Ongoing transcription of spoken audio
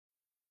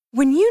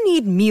When you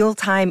need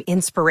mealtime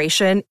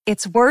inspiration,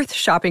 it's worth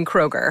shopping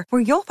Kroger,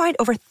 where you'll find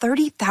over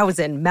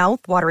 30,000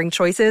 mouth-watering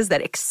choices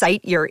that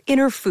excite your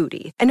inner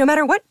foodie. And no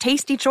matter what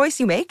tasty choice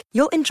you make,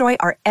 you'll enjoy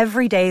our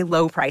everyday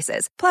low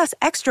prices, plus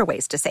extra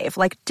ways to save,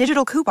 like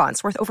digital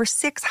coupons worth over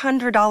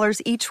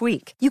 $600 each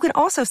week. You can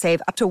also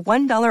save up to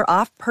 $1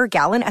 off per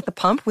gallon at the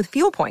pump with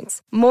fuel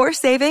points. More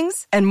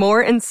savings and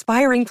more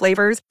inspiring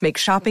flavors make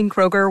shopping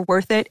Kroger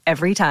worth it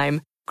every time.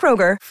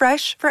 Kroger,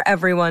 fresh for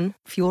everyone.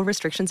 Fuel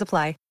restrictions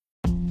apply.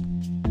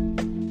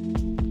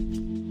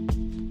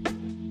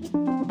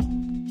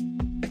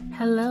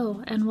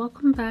 Hello, and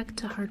welcome back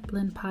to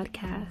Heartblend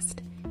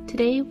Podcast.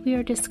 Today we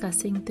are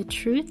discussing the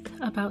truth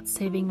about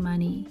saving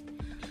money.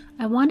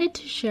 I wanted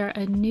to share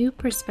a new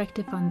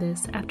perspective on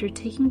this after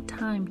taking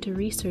time to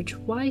research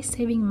why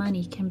saving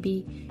money can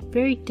be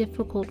very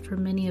difficult for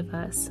many of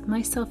us,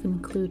 myself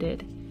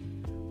included.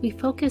 We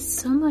focus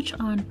so much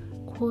on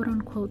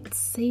quote-unquote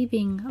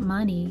saving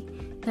money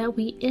that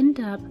we end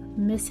up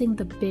missing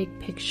the big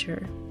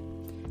picture.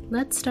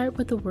 Let's start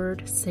with the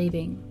word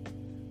saving.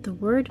 The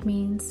word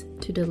means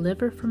to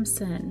deliver from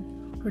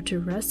sin, or to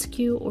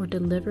rescue or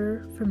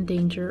deliver from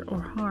danger or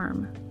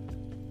harm.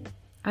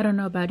 I don't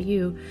know about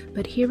you,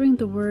 but hearing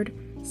the word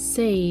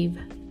save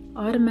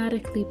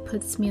automatically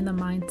puts me in the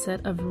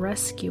mindset of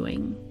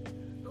rescuing.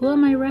 Who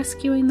am I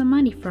rescuing the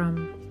money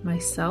from?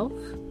 Myself?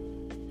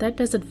 That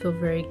doesn't feel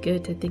very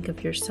good to think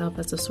of yourself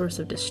as a source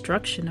of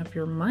destruction of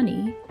your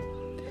money.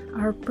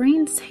 Our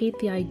brains hate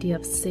the idea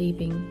of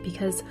saving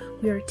because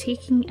we are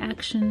taking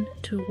action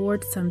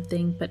towards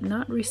something but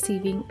not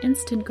receiving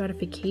instant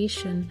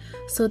gratification,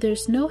 so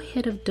there's no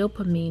hit of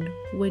dopamine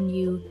when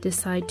you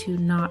decide to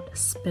not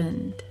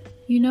spend.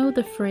 You know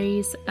the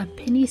phrase, a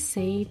penny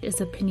saved is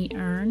a penny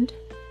earned?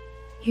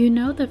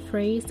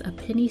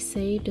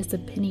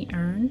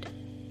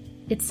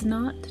 It's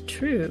not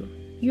true.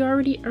 You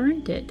already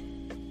earned it.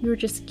 You're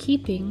just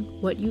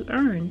keeping what you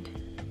earned.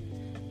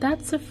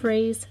 That's a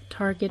phrase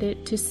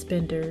targeted to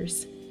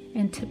spenders,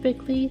 and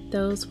typically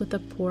those with a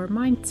poor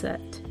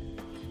mindset.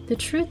 The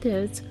truth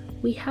is,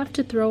 we have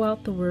to throw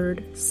out the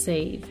word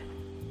save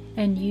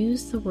and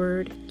use the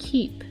word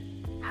keep.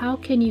 How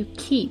can you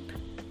keep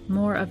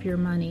more of your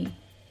money?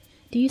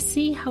 Do you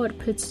see how it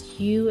puts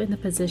you in the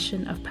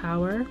position of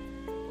power?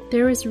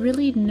 There is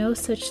really no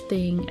such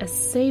thing as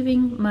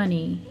saving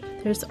money.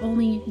 There's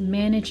only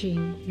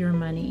managing your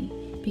money.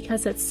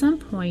 Because at some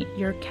point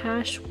your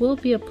cash will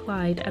be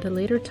applied at a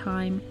later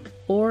time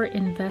or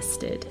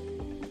invested.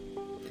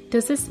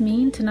 Does this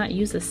mean to not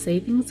use a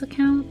savings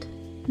account?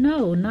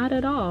 No, not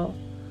at all.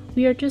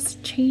 We are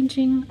just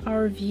changing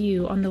our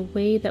view on the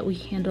way that we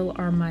handle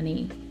our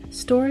money.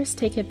 Stores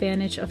take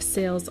advantage of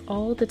sales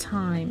all the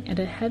time, and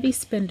a heavy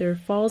spender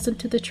falls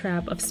into the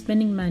trap of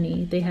spending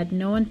money they had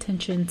no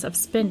intentions of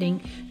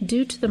spending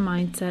due to the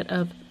mindset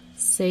of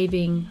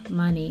saving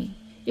money.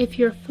 If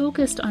you're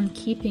focused on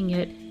keeping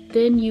it,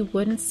 then you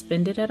wouldn't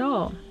spend it at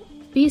all.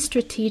 Be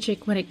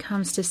strategic when it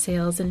comes to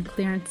sales and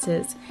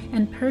clearances,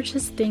 and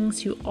purchase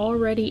things you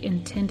already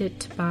intended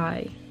to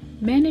buy.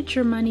 Manage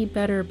your money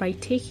better by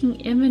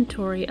taking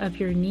inventory of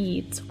your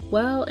needs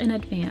well in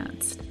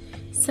advance.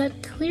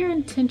 Set clear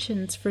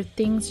intentions for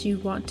things you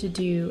want to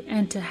do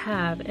and to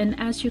have, and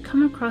as you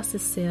come across a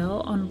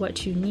sale on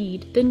what you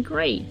need, then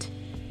great!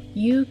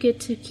 You get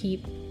to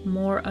keep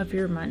more of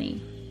your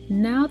money.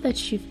 Now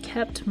that you've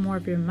kept more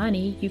of your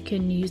money, you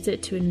can use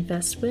it to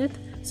invest with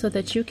so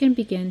that you can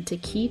begin to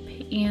keep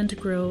and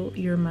grow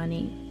your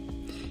money.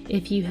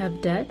 If you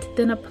have debt,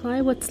 then apply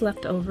what's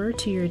left over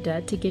to your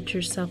debt to get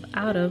yourself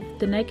out of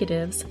the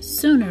negatives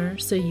sooner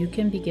so you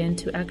can begin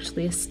to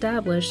actually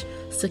establish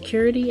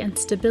security and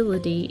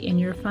stability in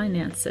your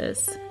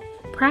finances.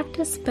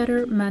 Practice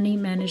better money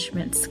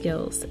management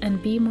skills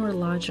and be more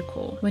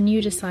logical when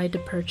you decide to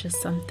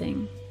purchase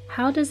something.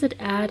 How does it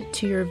add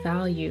to your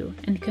value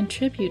and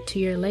contribute to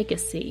your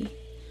legacy?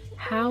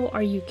 How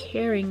are you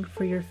caring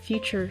for your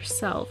future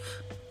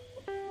self?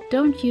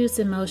 Don't use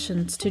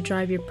emotions to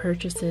drive your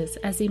purchases,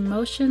 as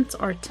emotions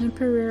are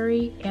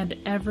temporary and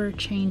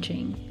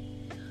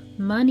ever-changing.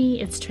 Money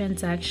is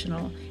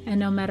transactional, and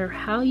no matter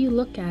how you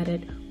look at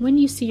it, when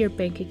you see your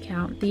bank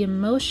account, the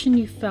emotion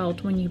you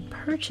felt when you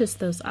purchased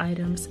those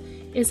items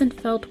isn't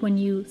felt when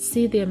you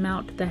see the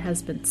amount that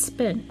has been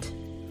spent.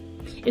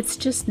 It's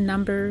just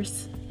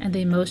numbers, and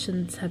the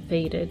emotions have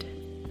faded.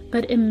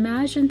 But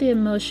imagine the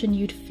emotion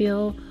you'd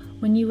feel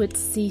when you would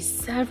see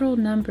several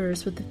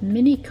numbers with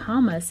many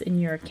commas in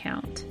your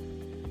account.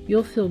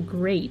 You'll feel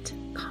great,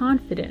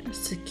 confident,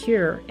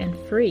 secure, and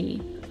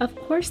free. Of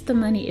course, the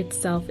money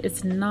itself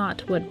is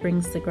not what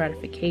brings the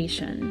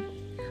gratification,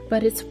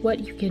 but it's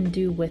what you can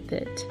do with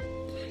it.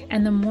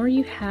 And the more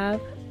you have,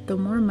 the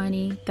more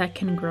money that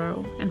can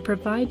grow and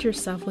provide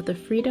yourself with the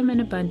freedom and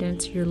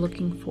abundance you're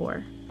looking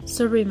for.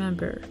 So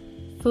remember,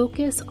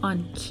 focus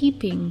on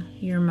keeping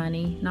your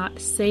money, not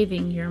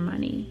saving your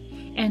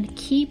money, and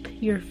keep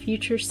your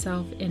future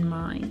self in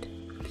mind.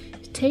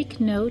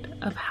 Take note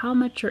of how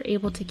much you're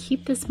able to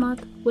keep this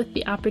month with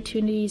the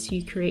opportunities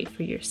you create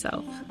for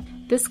yourself.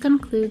 This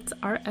concludes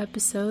our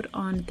episode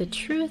on the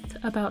truth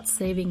about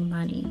saving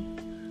money.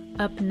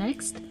 Up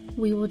next,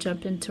 we will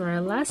jump into our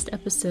last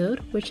episode,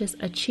 which is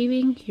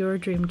achieving your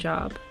dream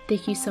job.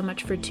 Thank you so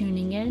much for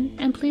tuning in,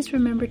 and please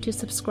remember to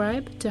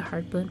subscribe to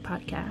Heartblend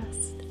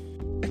Podcast.